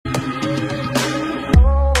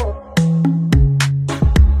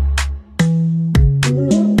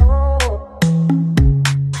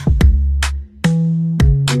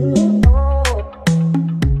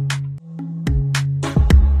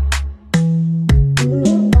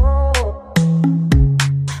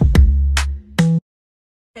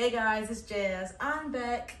guys, it's Jazz. I'm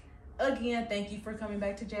back again. Thank you for coming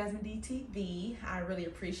back to Jasmine D TV. I really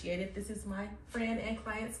appreciate it. This is my friend and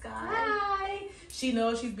client, Sky. Hi. She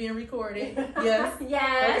knows she's being recorded. Yes?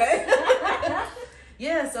 Yes. Okay.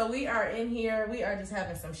 Yeah, so we are in here. We are just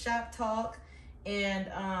having some shop talk. And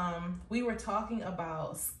we were talking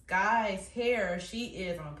about Sky's hair. She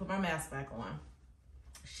is, I'm gonna put my mask back on.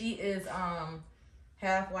 She is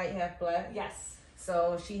half white, half black. Yes.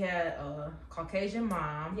 So she had a Caucasian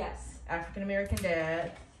mom. Yes. African American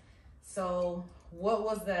dad. So what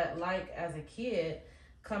was that like as a kid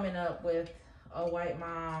coming up with a white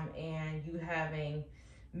mom and you having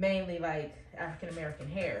mainly like African American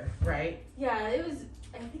hair, right? Yeah, it was,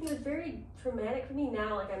 I think it was very traumatic for me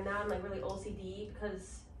now. Like I'm really OCD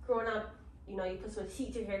because growing up, you know, you put some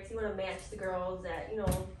heat to your hair because you want to match the girls that, you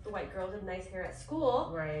know, the white girls have nice hair at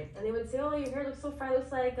school. Right. And they would say, oh, your hair looks so fine.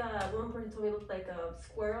 Looks like, one person told me it looked like a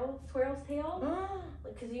squirrel's tail.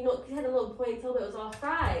 Because, you know, it had a little ponytail, but it was all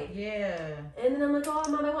fried. Yeah. And then I'm like, oh,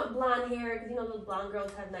 Mom, I want blonde hair because, you know, those blonde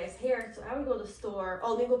girls have nice hair. So I would go to the store.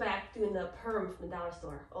 Oh, let me go back doing the perm from the dollar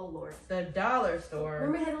store. Oh, Lord. The dollar store.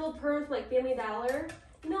 Remember I had a little perm from, like, Family Dollar?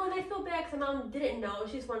 You know, and I feel bad because my mom didn't know.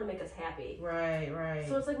 She just wanted to make us happy. Right, right.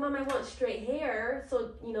 So it's like, Mom, I want straight hair.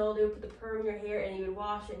 So, you know, they would put the perm in your hair and you would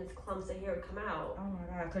wash it and this clumps of hair would come out. Oh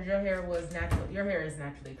my God, because your hair was natural. Your hair is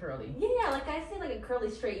naturally curly. Yeah, like I say, like a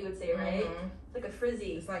curly straight, you would say, right? Mm-hmm. Like a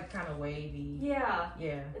frizzy. It's like kind of wavy. Yeah.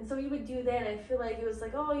 Yeah. And so you would do that, and I feel like it was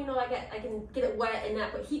like, oh, you know, I can get it wet and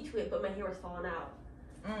not put heat to it, but my hair was falling out.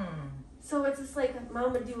 So it's just like,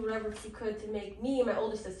 Mom would do whatever she could to make me and my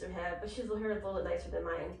older sister have, but she's her hair is a little bit nicer than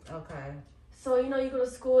mine. Okay. So, you know, you go to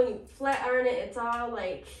school and you flat iron it, it's all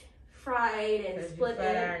like fried and split. You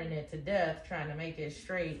flat ironing it to death, trying to make it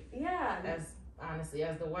straight. Yeah. Honestly,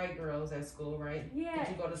 as the white girls at school, right? Yeah.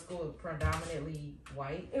 Did you go to school predominantly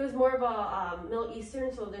white? It was more of a Middle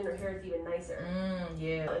Eastern, so then her hair is even nicer.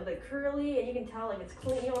 Yeah. Like curly, and you can tell like it's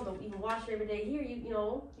clean. You don't have to even wash it every day. Here, you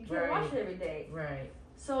can't wash it every day. Right.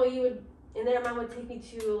 So you would, and then my mom would take me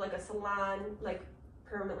to like a salon, like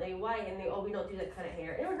permanently white, and we don't do that kind of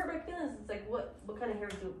hair. And it would hurt my feelings. It's like, what kind of hair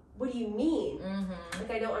what do you mean?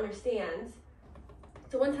 Like I don't understand.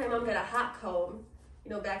 So one time Mom got a hot comb.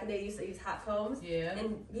 You know, back in the day, they used to use hot combs. Yeah.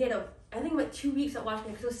 And he had I think about 2 weeks of washing it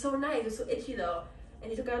because it was so nice. It was so itchy though.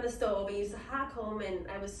 And he took it on the stove and used a hot comb, and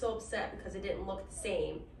I was so upset because it didn't look the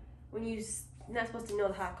same. When you're not supposed to know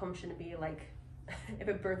the hot comb shouldn't be like, if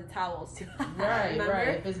it burns the towel, it's too hot. Right, right.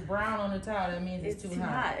 If it's brown on the towel, that means it's too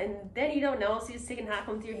hot. And then you don't know, so you're just taking hot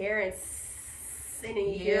comb through your hair and then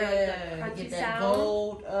you hear like the crunchy that sound.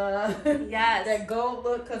 Gold, yes. That gold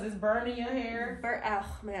look because it's burning your hair.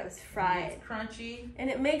 Oh man, it was fried. It's crunchy. And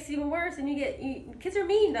it makes it even worse. And kids are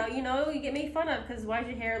mean though, you know, you get made fun of because why does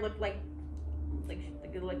your hair look like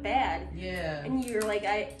it look bad? Yeah. And you're like,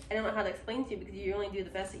 I don't know how to explain to you because you only do the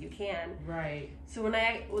best that you can. Right. So when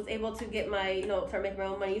I was able to get start making my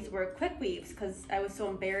own money, I used to wear quick weaves because I was so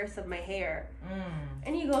embarrassed of my hair.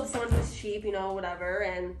 And you go to someone who's cheap, you know, whatever,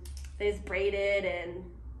 and they just braid it, and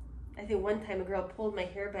I think one time a girl pulled my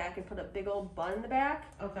hair back and put a big old bun in the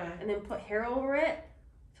back. Okay. And then put hair over it.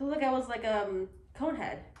 So look, I was like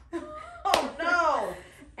Conehead. Oh no!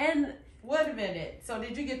 And wait a minute. So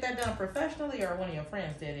did you get that done professionally or one of your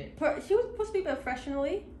friends did it? She was supposed to be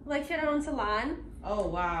professionally. Like she had her own salon. Oh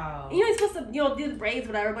wow. And, you know, you're supposed to do the braids,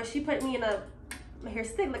 whatever, but she put me in my hair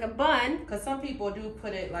stick like a bun. Because some people do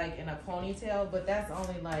put it like in a ponytail, but that's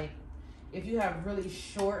only like if you have really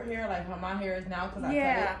short hair, like how my hair is now, because I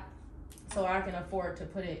cut it, so I can afford to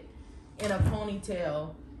put it in a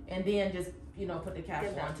ponytail and then just, you know, put the cap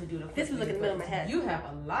on to do the. This was like in the middle of my head. You have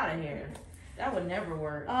a lot of hair. That would never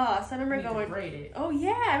work. So I remember going. Braided. Oh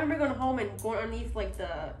yeah, I remember going home and going underneath like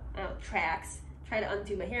the tracks, trying to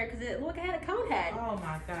undo my hair because it looked like I had a cone head. Oh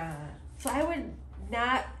my God. So I would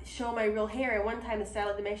not show my real hair. And one time the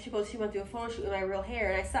stylist she went to do a photo shoot with my real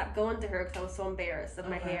hair, and I stopped going to her because I was so embarrassed of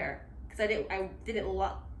my hair. Because I didn't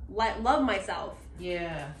love myself.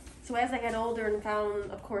 Yeah. So as I got older and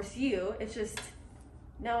found, of course, it's just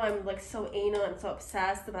now I'm like so anal and so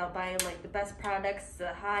obsessed about buying like the best products,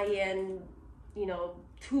 the high end, you know,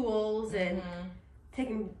 tools and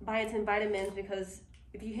taking biotin vitamins because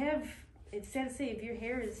it's sad to say, if your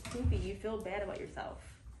hair is poopy, you feel bad about yourself.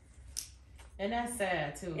 And that's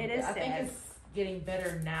sad too. It is sad. I think it's getting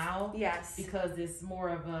better now. Yes. Because it's more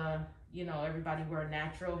of a, you know, everybody wear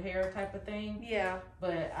natural hair type of thing. Yeah.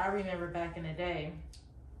 But I remember back in the day,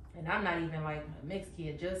 and I'm not even like a mixed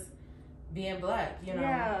kid, just being black, you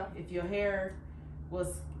know, if your hair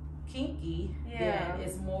was kinky, then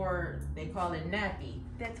it's more, they call it nappy.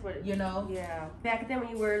 That's what it, you know? Yeah. Back then when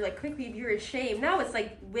you were like quick weave, you were ashamed. Now it's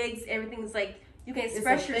like wigs, everything's like, you can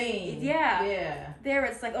express your yeah. There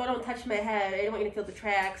it's like, oh, don't touch my head. I don't want you to feel the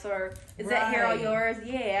tracks. Or is that hair all yours?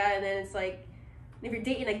 Yeah. And then it's like, if you're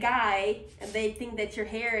dating a guy and they think that's your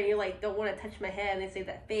hair and you're like, don't want to touch my head, and they say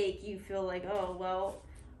that fake, you feel like, oh, well,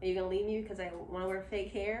 are you gonna leave me because I want to wear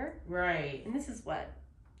fake hair? Right. And this is what,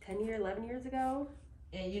 11 years ago.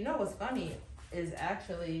 And you know what's funny is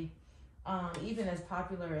actually, even as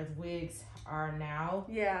popular as wigs are now,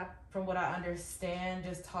 from what I understand,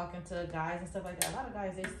 just talking to guys and stuff like that, a lot of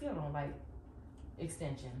guys, they still don't like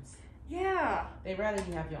extensions. Yeah. They rather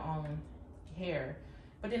you have your own hair.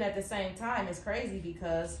 But then at the same time, it's crazy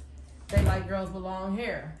because they like girls with long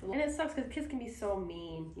hair. And it sucks because kids can be so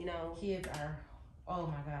mean, you know. Kids are, oh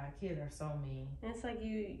my God, kids are so mean. And it's like,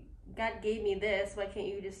 God gave me this, why can't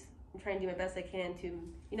you just try and do my best I can to,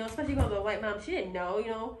 you know, especially going to a white mom, she didn't know,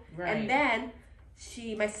 you know. Right. And then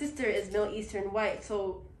my sister is Middle Eastern white,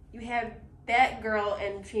 so you have that girl,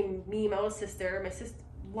 and between me and my older sister,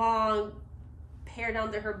 long hair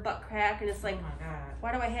down to her butt crack, and it's like, oh my God,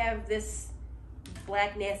 why do I have this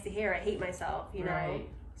black nasty hair? I hate myself, you know. Right.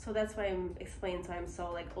 So that's why I'm explaining why I'm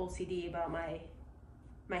so like OCD about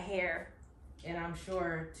my hair. And I'm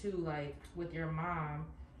sure too, like with your mom,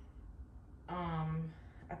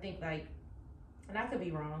 I think like, and I could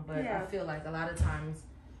be wrong, but I feel like a lot of times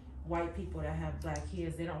white people that have black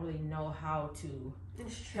kids, they don't really know how to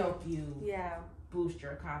help you boost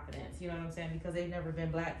your confidence. You know what I'm saying? Because they've never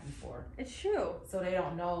been black before. It's true. So they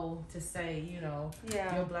don't know to say, you know,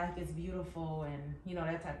 your black is beautiful and, you know,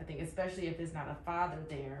 that type of thing, especially if there's not a father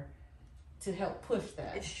there to help push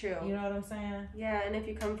that. It's true. You know what I'm saying? Yeah, and if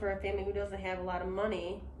you come from a family who doesn't have a lot of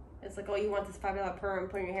money, it's like, oh, you want this $5 perm,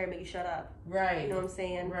 put in your hair and make you shut up. Right. You know what I'm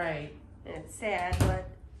saying? Right. And it's sad, but...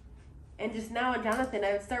 And just now, Jonathan,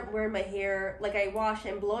 I would start wearing my hair, like I wash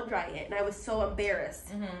and blow dry it, and I was so embarrassed.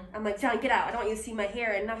 Mm-hmm. I'm like, John, get out. I don't want you to see my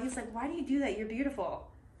hair. And now he's like, why do you do that? You're beautiful.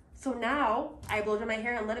 So now, I blow dry my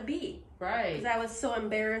hair and let it be. Right. Because I was so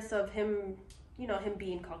embarrassed of him, you know, him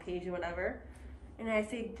being Caucasian or whatever. And I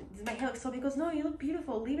say, does my hair look so big? He goes, no, you look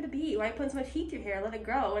beautiful. Leave it be. Why are you putting so much heat to your hair? Let it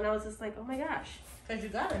grow. And I was just like, oh my gosh. Because you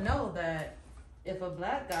got to know that if a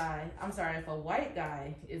white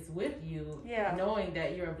guy is with you, knowing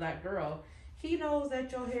that you're a black girl, he knows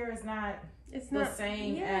that your hair is not the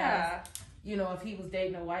same as, you know, if he was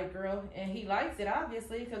dating a white girl. And he likes it,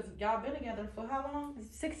 obviously, because y'all been together for how long?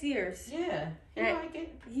 6 years. Yeah. He like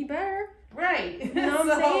it. He better. Right. You know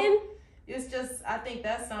what I'm saying? It's just, I think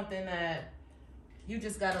that's something that you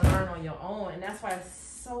just got to learn on your own. And that's why it's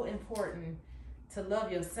so important to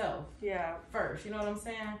love yourself first. You know what I'm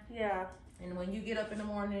saying? Yeah. And when you get up in the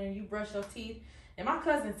morning and you brush your teeth, and my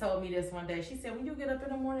cousin told me this one day. She said, when you get up in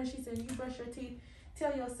the morning, she said, you brush your teeth,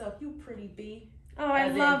 tell yourself, you pretty B. Oh, I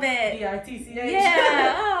love it. B-I-T-C-H.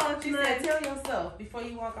 Yeah. Oh, she said, tell yourself before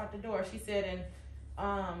you walk out the door. She said,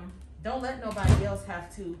 and don't let nobody else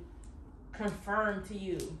have to confirm to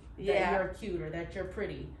you that you're cute or that you're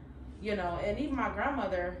pretty. You know, and even my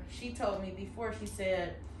grandmother, she told me before, she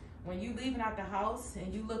said, when you leaving out the house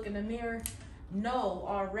and you look in the mirror, know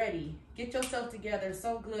already, get yourself together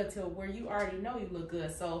so good to where you already know you look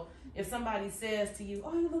good. So if somebody says to you,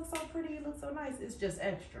 oh, you look so pretty, you look so nice, it's just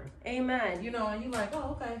extra. Amen. You know, and you're like,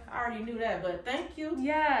 oh, okay, I already knew that, but thank you.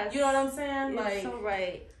 Yes. You know what I'm saying? It's like, so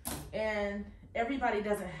right. And everybody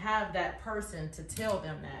doesn't have that person to tell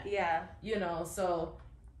them that. Yeah. You know, so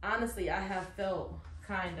honestly, I have felt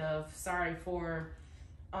kind of sorry for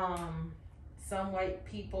some white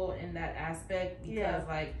people in that aspect because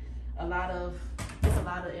like it's a lot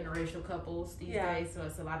of interracial couples these days, so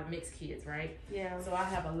it's a lot of mixed kids, right? Yeah. So I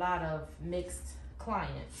have a lot of mixed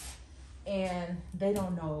clients, and they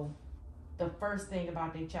don't know the first thing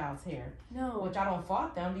about their child's hair. No. Which I don't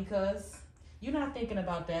fault them because you're not thinking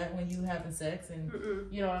about that when you having sex, and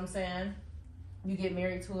you know what I'm saying? You get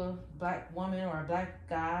married to a black woman or a black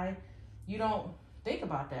guy, you don't think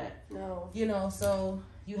about that. No. You know, so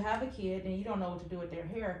you have a kid and you don't know what to do with their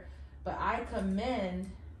hair, but I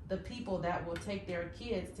commend the people that will take their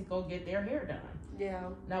kids to go get their hair done. Yeah.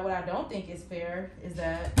 Now, what I don't think is fair is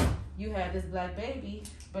that you had this black baby,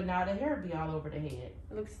 but now the hair be all over the head.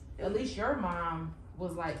 At least your mom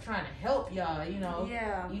was like trying to help y'all, you know.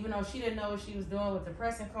 Yeah. Even though she didn't know what she was doing with the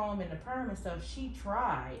pressing comb and the perm and stuff, she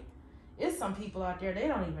tried. It's some people out there, they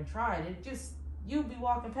don't even try it. It just, you be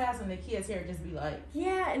walking past and the kid's hair just be like,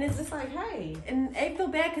 yeah, and it's just like, hey. And I feel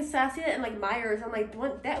bad because I see that in like Myers. I'm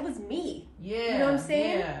like, that was me. Yeah. You know what I'm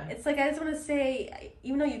saying? Yeah. It's like, I just want to say,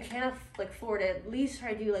 even though you can't like afford it, at least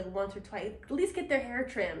try to do like once or twice. At least get their hair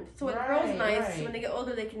trimmed. So it grows nice. So when they get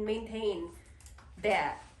older, they can maintain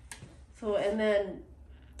that. So, and then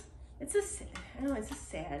it's just, I don't know, it's just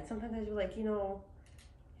sad. Sometimes you're like, you know,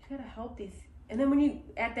 you gotta help these. And then when you,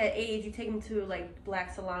 at that age, you take them to like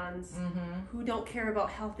black salons who don't care about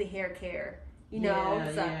healthy hair care, you know?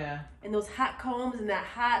 And those hot combs and that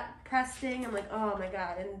hot press thing, I'm like, oh my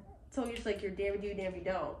God. And so you're just like, you're damn if you do, damn if you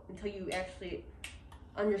don't, until you actually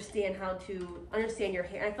understand how to understand your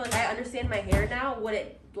hair. I feel like I understand my hair now, what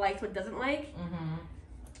it likes, what it doesn't like.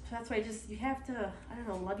 So that's why you have to, I don't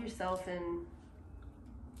know, love yourself and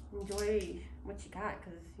enjoy what you got,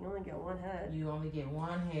 because you only get one head. You only get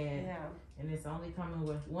one head. Yeah. And it's only coming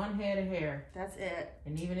with one head of hair. That's it.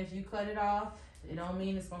 And even if you cut it off, it don't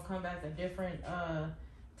mean it's gonna come back a different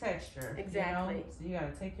texture. Exactly. You know? So you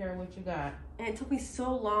gotta take care of what you got. And it took me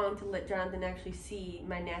so long to let Jonathan actually see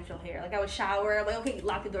my natural hair. Like I would shower, I'm like, okay,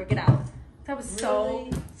 lock the door, get out. So I was so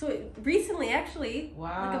recently, actually,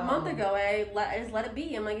 like a month ago, I just let it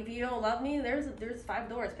be. I'm like, if you don't love me, there's 5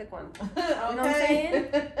 doors, pick one. Okay. You know what I'm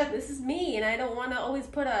saying? This is me, and I don't want to always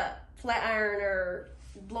put a flat iron or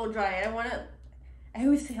blow dry it. I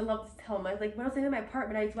always say, I love to tell him, I was like, when I was in my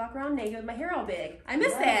apartment, I used to walk around naked with my hair all big. I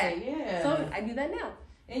miss that. Yeah. So I do that now.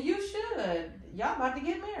 And you should. Y'all about to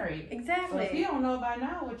get married. Exactly. So if you don't know by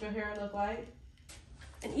now what your hair look like.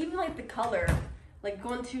 And even like the color, like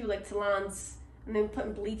going to like salons and then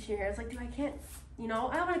putting bleach in your hair. It's like, dude, I can't, you know,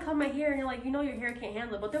 I don't want to color my hair. And you're like, you know, your hair can't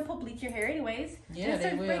handle it, but they'll put bleach in your hair anyways. Yeah,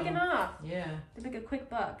 they will. Breaking off. Yeah. They make a quick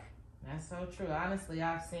buck. That's so true. Honestly,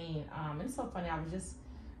 I've seen, and it's so funny. I was just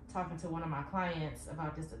talking to one of my clients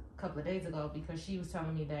about this a couple of days ago, because she was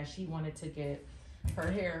telling me that she wanted to get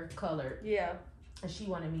her hair colored. Yeah. And she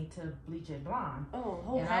wanted me to bleach it blonde. Oh,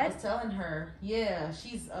 whole and head? I was telling her, yeah,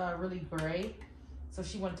 she's really gray, so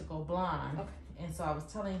she wanted to go blonde. Okay. And so I was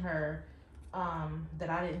telling her that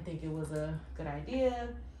I didn't think it was a good idea,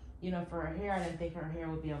 you know, for her hair. I didn't think her hair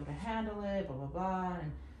would be able to handle it, blah, blah, blah.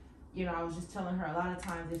 And, you know, I was just telling her, a lot of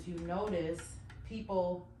times if you notice,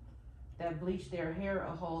 people that bleach their hair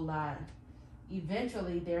a whole lot,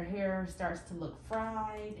 eventually their hair starts to look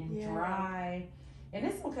fried and dry. And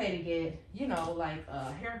it's okay to get, you know, like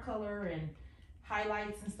hair color and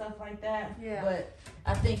highlights and stuff like that. Yeah. But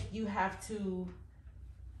I think you have to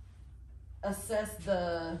assess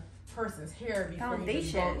the person's hair before you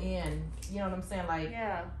just go in. You know what I'm saying? Like,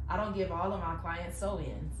 I don't give all of my clients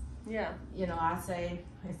sew-ins. Yeah. You know, I say,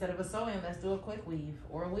 instead of a sew-in, let's do a quick weave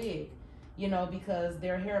or a wig. You know, because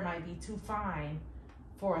their hair might be too fine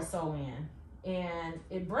for a sew-in. And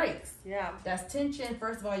it breaks. Yeah. That's tension.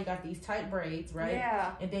 First of all, you got these tight braids, right?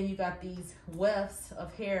 Yeah. And then you got these wefts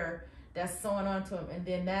of hair that's sewing onto them, and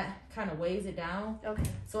then that kind of weighs it down. Okay.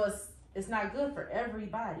 So it's not good for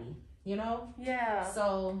everybody, you know? Yeah.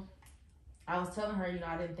 So I was telling her, you know,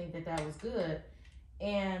 I didn't think that was good.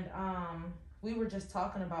 And we were just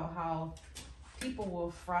talking about how people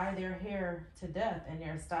will fry their hair to death, and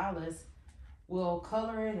their stylists will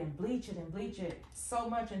color it and bleach it so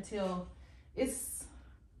much until it's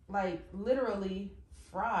like literally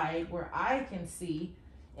fried, where I can see,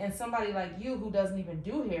 and somebody like you who doesn't even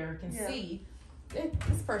do hair can see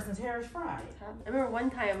this person's hair is fried. I remember one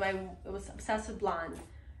time I was obsessed with blonde,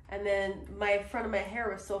 and then my front of my hair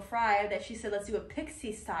was so fried that she said, let's do a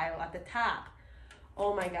pixie style at the top.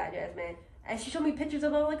 Oh my God, Jasmine. And she showed me pictures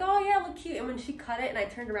of it, like, oh yeah, look cute. And when she cut it and I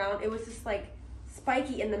turned around, it was just like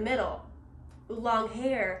spiky in the middle with long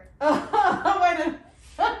hair.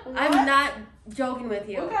 I'm not joking with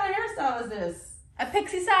you. What kind of hairstyle is this? A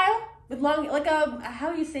pixie style with long, like a,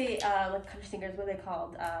 how do you say, like country singers, what are they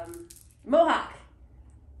called? Mohawk.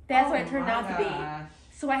 That's what it turned out to be.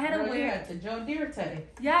 So I had to wear. You had the Joe Dierte.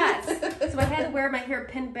 Yes. So I had to wear my hair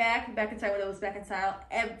pinned back in style when it was back in style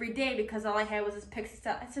every day, because all I had was this pixie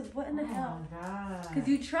style. I said, what in the hell? Oh my God. Because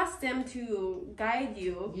you trust them to guide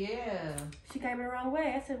you. Yeah. She guided me the wrong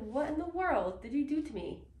way. I said, what in the world did you do to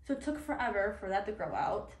me? So it took forever for that to grow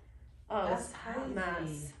out. Oh, that's hot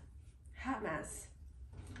mess. Hot mess.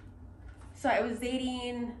 So I was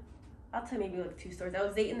dating, I'll tell you maybe like 2 stories. I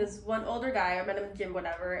was dating this one older guy. I met him in the gym,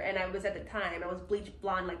 whatever. And I was, at the time, I was bleach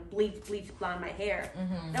blonde, like bleach blonde my hair.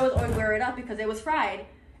 And I was always wear it up because it was fried.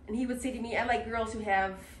 And he would say to me, I like girls who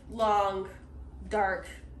have long, dark,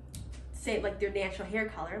 say like their natural hair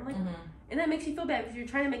color. I'm like, and that makes you feel bad because you're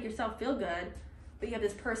trying to make yourself feel good, but you have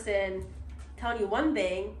this person telling you one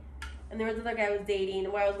thing. And there was another guy I was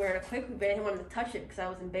dating where I was wearing a quick wig, but I didn't want him to touch it because I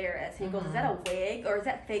was embarrassed. And he goes, is that a wig or is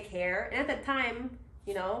that fake hair? And at that time,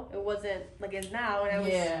 you know, it wasn't like it is now. And I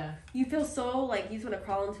was, you feel so like you just want to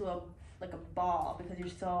crawl into a ball because you're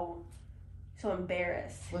so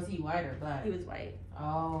embarrassed. Was he white or black? He was white.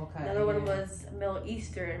 Oh, okay. Another one was Middle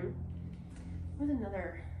Eastern. What was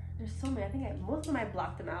another? There's so many. I think most of them I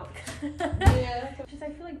blocked them out. Just I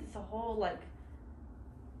feel like it's a whole like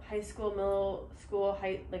high school, middle school,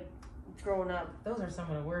 like growing up. Those are some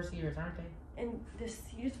of the worst years, aren't they? And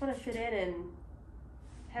you just want to fit in and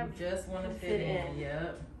have. You just want to fit in.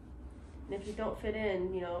 Yep. And if you don't fit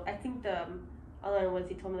in, you know, I think the other one was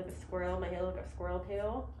he told me like a squirrel. My hair looked like a squirrel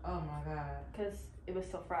tail. Oh my God. Because it was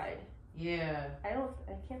so fried. Yeah. I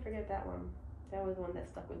can't forget that one. That was the one that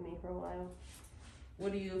stuck with me for a while.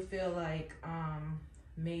 What do you feel like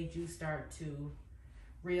made you start to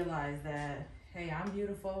realize that, hey, I'm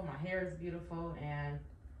beautiful, my hair is beautiful, and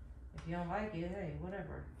if you don't like it, hey,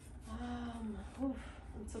 whatever? I'm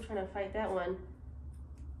still trying to fight that one.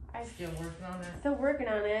 Still working on it? Still working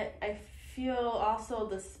on it. I feel also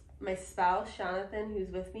my spouse, Jonathan, who's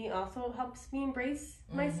with me, also helps me embrace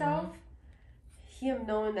myself. Him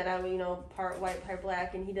knowing that I'm, you know, part white, part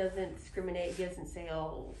black, and he doesn't discriminate. He doesn't say,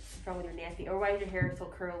 oh, what's wrong with your nasty, or why is your hair so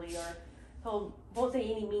curly, or he'll won't say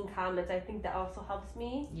any mean comments. I think that also helps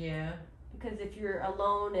me. Yeah. Because if you're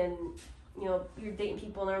alone and, you know, you're dating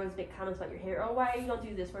people and they always make comments about your hair, oh, why you don't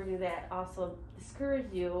do this, why do that, also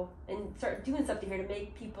discourage you and start doing something here to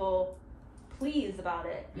make people pleased about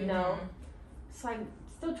it, you know? So I'm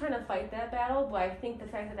still trying to fight that battle, but I think the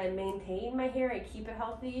fact that I maintain my hair and keep it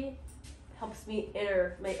healthy helps me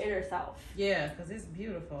my inner self. Yeah, because it's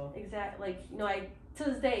beautiful. Exactly. Like, you know, to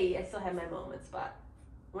this day, I still have my moments, but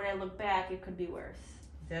when I look back, it could be worse.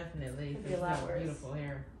 Definitely. It could be a lot worse. Beautiful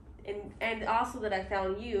hair. And also that I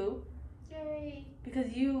found you. Yay.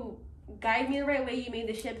 Because you guide me the right way. You made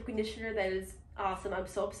the shampoo conditioner that is awesome. I'm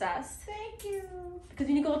so obsessed. Thank you. Because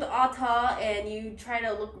when you go with the 𝗙𝗏 and you try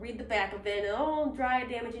to read the back of it, and oh, dry,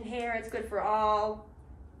 damaging hair, it's good for all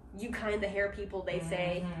you kind of hair people, they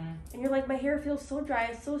say. And you're like, my hair feels so dry,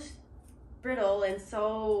 it's so brittle, and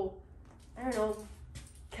so, I don't know,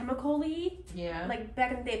 chemical-y. Yeah. Like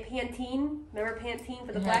back in the day, Pantene. Remember Pantene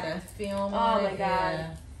for the black? Had that film on my God.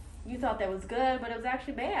 Yeah. You thought that was good, but it was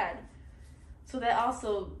actually bad. So that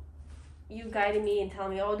also, you guiding me and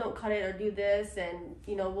telling me, oh, don't cut it or do this, and,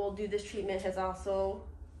 you know, we'll do this treatment has also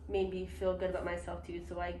made me feel good about myself, too.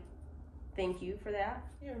 So I thank you for that.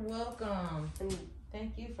 You're welcome. And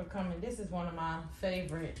thank you for coming. This is one of my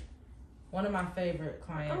favorite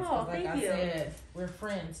clients. Oh, like thank I you. said, we're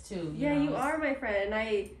friends too. Yeah, you are my friend.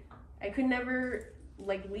 I could never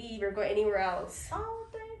leave or go anywhere else. Oh,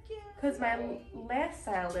 thank you. Because my last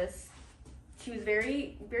stylist, she was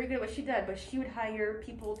very, very good at what she did, but she would hire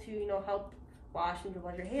people to, you know, help wash and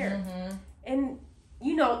blend your hair. And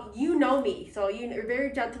you know me, so you're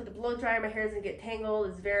very gentle with the blow dryer. My hair doesn't get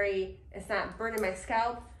tangled. It's not burning my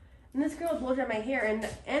scalp. And this girl would blow dry my hair, and the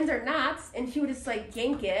ends are knots, and she would just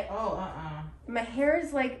yank it. Oh, My hair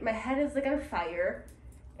is my head is on fire,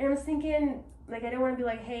 and I was thinking, I didn't want to be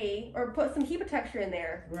hey, or put some heat protector in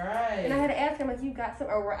there. Right. And I had to ask him, you got some,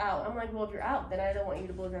 or we're out. I'm well, if you're out, then I don't want you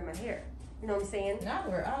to blow dry my hair. You know what I'm saying? Now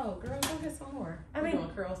we're out, girl. Go get some more. You doing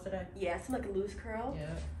curls today? Yeah, some a loose curl.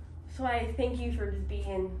 Yeah. So I thank you for just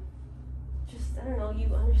being, I don't know,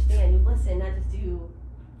 you understand, you listen, not just do.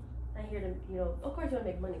 Not here to, you know, of course you want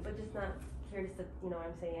to make money, but just not here to, you know what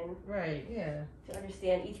I'm saying? Right, yeah. To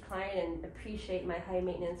understand each client and appreciate my high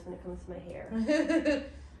maintenance when it comes to my hair.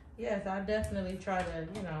 Yes, I definitely try to,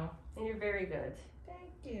 you know. And you're very good. Thank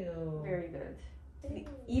you. Very good.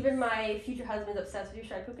 Thanks. Even my future husband's obsessed with your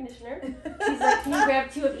shampoo conditioner. He's like, can you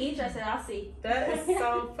grab 2 of each? I said, I'll see. That is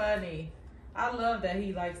so funny. I love that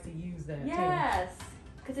he likes to use that, yes.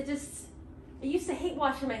 Because I used to hate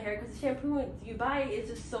washing my hair because the shampoo you buy is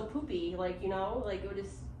just so poopy, you know, it would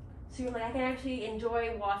just, so you're I can actually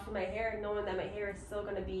enjoy washing my hair knowing that my hair is still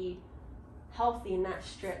going to be healthy and not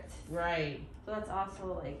stripped. Right. So that's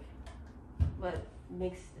also what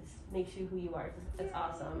makes you who you are. That's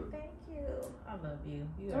awesome. Thank you. I love you.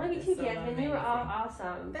 I love you too, Jasmine. You were all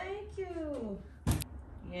awesome. Thank you.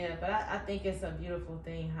 Yeah, but I think it's a beautiful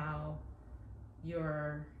thing how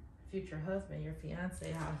your future husband, your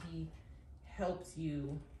fiance, how he helps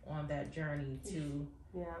you on that journey to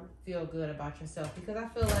feel good about yourself. Because I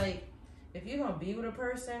feel like if you're going to be with a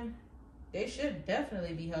person, they should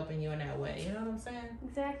definitely be helping you in that way. You know what I'm saying?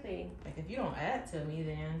 Exactly. If you don't add to me,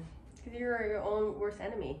 then... Because you're your own worst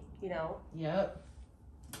enemy, you know? Yep.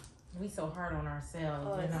 We so hard on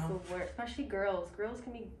ourselves, you know? It's the worst. Especially girls. Girls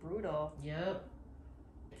can be brutal. Yep.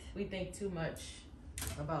 We think too much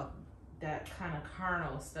about that kind of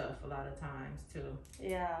carnal stuff a lot of times, too.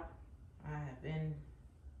 Yeah. I have been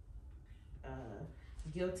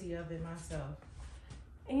guilty of it myself.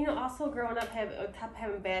 And you know, also growing up,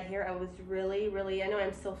 having bad hair, I was really, really, I know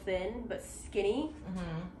I'm still thin, but skinny.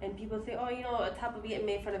 And people say, oh, you know, on top of getting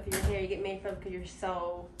made fun of for your hair, you get made fun of because you're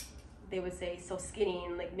so, they would say, so skinny,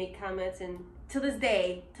 and make comments. And to this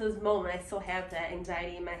day, to this moment, I still have that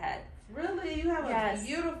anxiety in my head. Really? You have a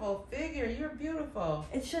beautiful figure. You're beautiful.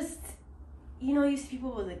 It's just, you know, you see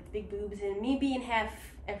people with like big boobs, and me being half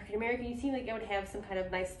African American, you seem like I would have some kind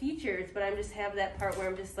of nice features, but I'm just have that part where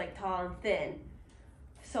I'm just like tall and thin.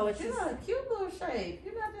 So it's just a cute little shape.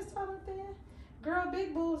 You're not just tall and thin. Girl,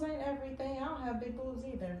 big boobs ain't everything. I don't have big boobs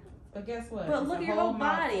either. But guess what? But look at your whole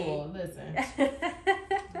body. Listen.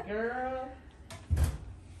 Girl.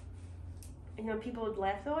 You know, people would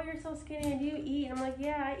laugh, oh, you're so skinny, and do you eat? And I'm like,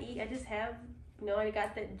 yeah, I eat. I just have, you know, I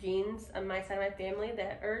got the genes on my side of my family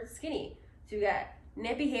that are skinny. So you got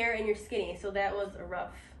nappy hair and you're skinny. So that was a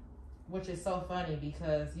rough. Which is so funny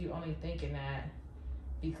because you only thinking that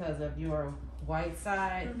because of your white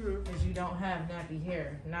side, because you don't have nappy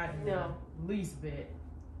hair. Not in the least bit.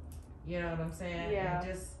 You know what I'm saying? Yeah.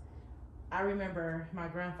 And I remember my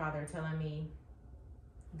grandfather telling me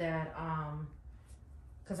that,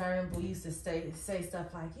 because I remember we used to say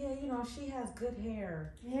stuff like, yeah, you know, she has good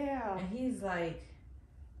hair. Yeah. And he's like,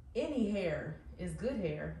 any hair is good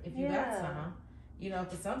hair if you got some. You know,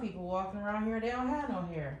 for some people walking around here, they don't have no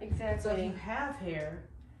hair. Exactly. So if you have hair,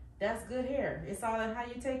 that's good hair. It's all in how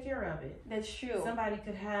you take care of it. That's true. Somebody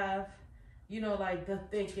could have, you know, like the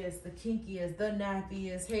thickest, the kinkiest, the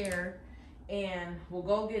nappiest hair, and we'll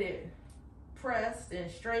go get it pressed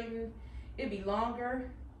and straightened. It'd be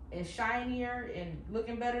longer and shinier and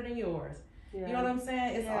looking better than yours. Yeah. You know what I'm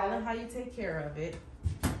saying? It's all in how you take care of it.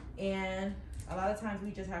 And a lot of times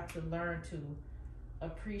we just have to learn to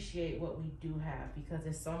appreciate what we do have, because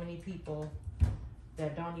there's so many people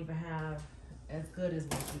that don't even have as good as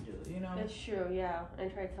what you do, you know? That's true, yeah. I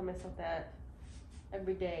try to tell myself that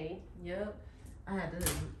every day. Yep. I had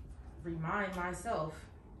to remind myself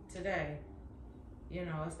today, you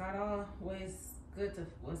know, it's not always good to,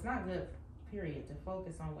 well, it's not good, period, to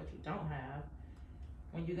focus on what you don't have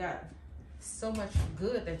when you got so much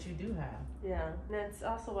good that you do have. Yeah, and that's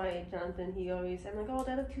also why Jonathan, I'm like, oh,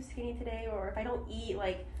 did I look too skinny today? Or if I don't eat,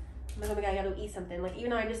 like, I'm like, oh my God, I gotta eat something. Like, even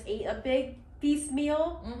though I just ate a big feast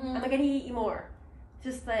meal, I'm like, I need to eat more.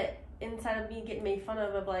 Just that inside of me getting made fun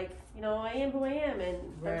of like, you know, I am who I am, and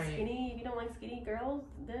I'm skinny. If you don't like skinny girls,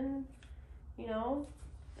 then, you know,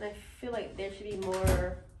 and I feel like there should be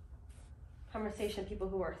more conversation, people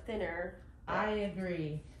who are thinner. I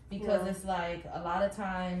agree, because it's like a lot of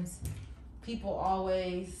times people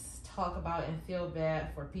always talk about and feel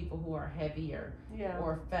bad for people who are heavier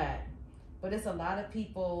or fat, but it's a lot of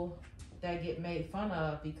people that get made fun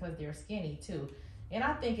of because they're skinny too. And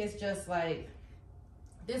I think it's just like,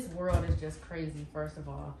 this world is just crazy, first of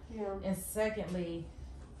all. And secondly,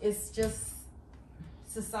 it's just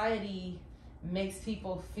society makes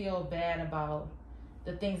people feel bad about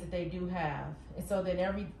the things that they do have, and so then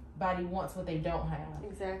everybody wants what they don't have.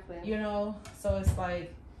 Exactly. You know, so it's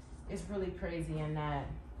like, it's really crazy in that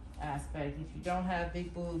aspect. If you don't have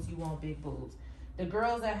big boobs, you want big boobs. The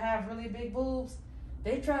girls that have really big boobs,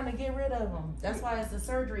 they trying to get rid of them. That's why it's a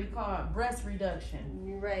surgery called breast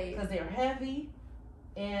reduction. Right. Because they're heavy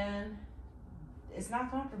and it's not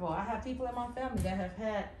comfortable. I have people in my family that have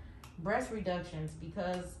had breast reductions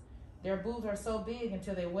because their boobs are so big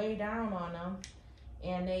until they weigh down on them,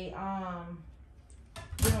 and they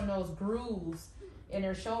give them those grooves in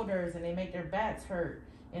their shoulders, and they make their backs hurt.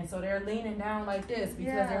 And so they're leaning down like this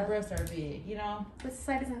because their breasts are big, you know? But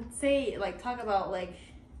society doesn't say, like, talk about, like,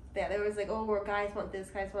 that. There was like, oh, where guys want this,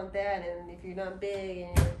 guys want that, and if you're not big,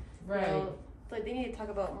 and you're, you know, like, they need to talk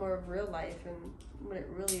about more of real life and what it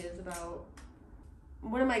really is about.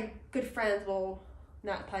 One of my good friends, well,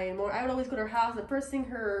 not probably anymore, I would always go to her house. The first thing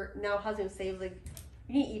her now husband would say was like,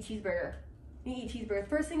 you need to eat cheeseburger. You need to eat cheeseburger.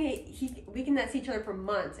 First thing we can not see each other for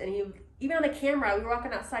months, and even on the camera, we were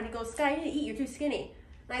walking outside, he goes, Sky, you need to eat, you're too skinny.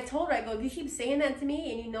 And I told her, I go, you keep saying that to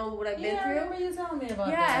me, and you know what I've been through. Yeah, I remember you telling me about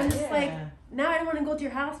that. Yeah, I'm just like, now I don't want to go to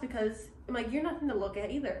your house because I'm like, you're nothing to look at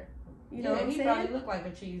either. You know what I'm saying? He probably look like a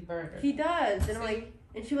cheeseburger. He does, and I'm like,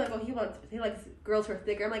 and she was like, oh, he likes girls who are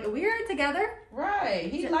thicker. I'm like, we're together.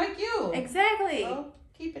 Right, he like you. Exactly. So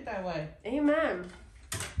keep it that way. Amen.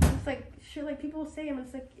 It's like shit, like people say, I'm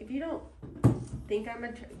just like, if you don't think I'm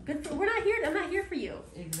good for, I'm not here for you.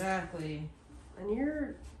 Exactly.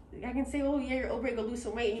 And I can say, oh yeah, you're over it, go lose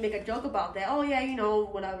some weight, and you make a joke about that. Oh yeah, you know,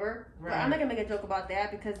 whatever. Right. But I'm not gonna make a joke about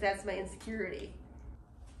that because that's my insecurity.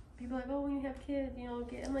 People are like, oh, when you have kids, you know,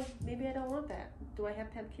 I'm like, maybe I don't want that. Do I have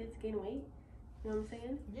to have kids to gain weight? You know what I'm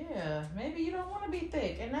saying? Yeah, maybe you don't want to be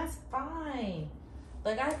thick, and that's fine.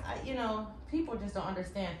 Like I, you know, people just don't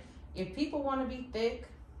understand. If people want to be thick,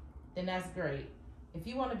 then that's great. If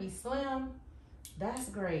you want to be slim, that's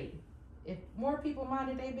great. If more people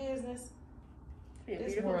minded their business,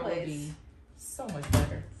 this world would be so much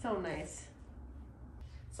better. So nice.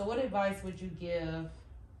 So what advice would you give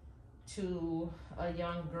to a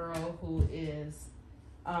young girl who is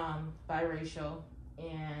biracial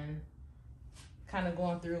and kind of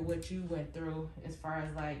going through what you went through as far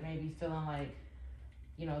as like maybe feeling like,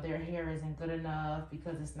 you know, their hair isn't good enough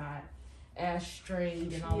because it's not as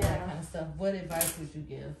straight and all that kind of stuff. What advice would you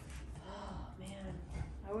give? Oh man,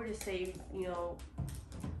 I would just say, you know,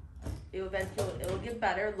 it'll get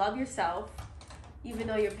better. Love yourself, even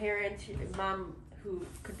though your parents, your mom who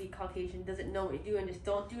could be Caucasian doesn't know what you're doing. Just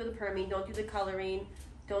don't do the perming, don't do the coloring,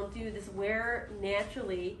 don't do this. Wear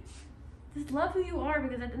naturally. Just love who you are,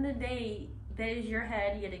 because at the end of the day, that is your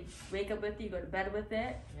head. You gotta wake up with it, you go to bed with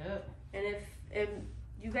it. Yep. And if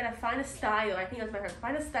you gotta find a style, I think that's my heart.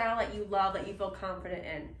 Find a style that you love, that you feel confident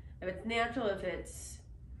in. If it's natural, if it's,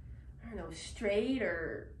 I don't know, straight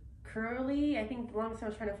or curly. I think the longest time I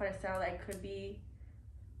was trying to find a style that could be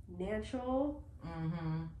natural.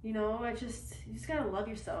 Mm-hmm. You know, you just gotta love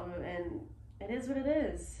yourself, and it is what it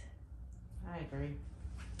is. I agree.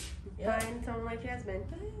 Find someone like Jasmine.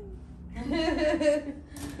 Maybe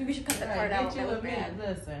we should cut that part out. Get you a man.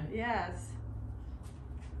 Listen. Yes.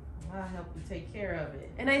 I'll help you take care of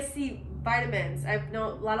it. And I see vitamins. I've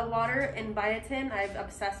known a lot of water and biotin. I'm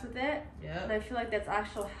obsessed with it. Yeah. And I feel like that's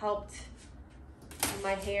actually helped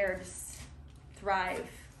my hair just thrive.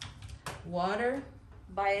 Water.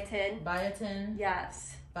 Biotin.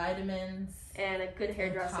 Yes. Vitamins. And a good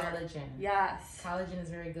hairdresser. Collagen. Yes. Collagen is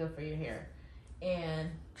very good for your hair. And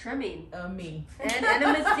trimming. Me. And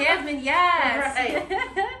Miss Jasmine, yes. Right.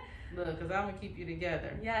 Look, because I'm going to keep you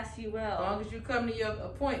together. Yes, you will. As long as you come to your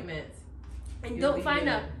appointments. And don't find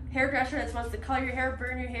a hairdresser that wants to color your hair,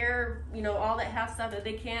 burn your hair, you know, all that half stuff, that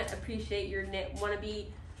they can't appreciate your want to be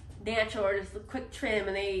natural or just a quick trim,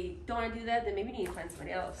 and they don't want to do that, then maybe you need to find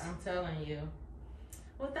somebody else. I'm telling you.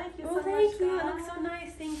 Well, thank you so much. Thank you. It looks so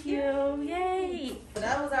nice. Thank you. Yay. So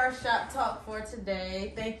that was our shop talk for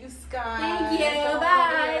today. Thank you, Sky. Thank you.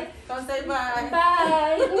 Bye. Come say bye.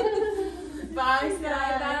 Bye. Bye,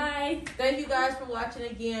 Sky. Bye. Thank you guys for watching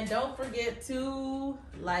again. Don't forget to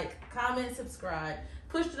like, comment, subscribe.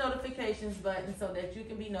 Push the notifications button so that you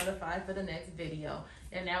can be notified for the next video.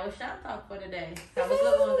 And that was shop talk for today. Have a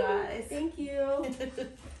good one, guys. Thank you.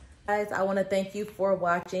 Guys, I want to thank you for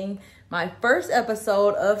watching my first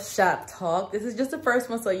episode of Shop Talk. This is just the first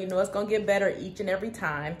one, so you know it's going to get better each and every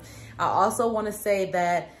time. I also want to say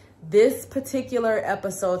that this particular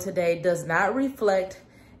episode today does not reflect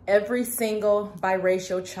every single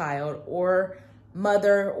biracial child or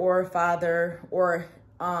mother or father or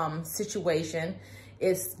situation.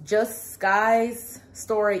 It's just Sky's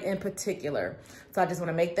story in particular. So I just want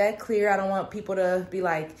to make that clear. I don't want people to be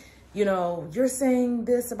like, you know, you're saying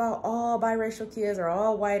this about all biracial kids or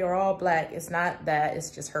all white or all black. It's not that. It's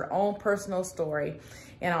just her own personal story.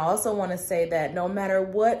 And I also want to say that no matter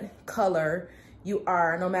what color you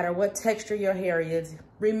are, no matter what texture your hair is,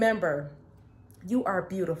 remember, you are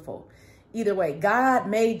beautiful. Either way, God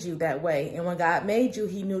made you that way. And when God made you,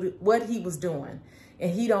 he knew what he was doing.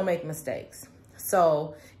 And he don't make mistakes.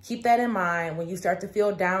 So keep that in mind when you start to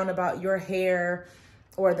feel down about your hair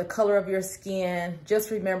or the color of your skin.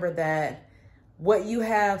 Just remember that what you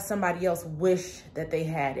have, somebody else wish that they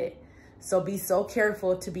had it. So be so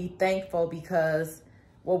careful to be thankful, because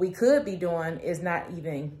what we could be doing is not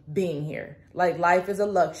even being here. Like, life is a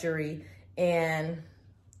luxury, and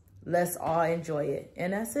let's all enjoy it.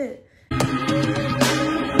 And that's it.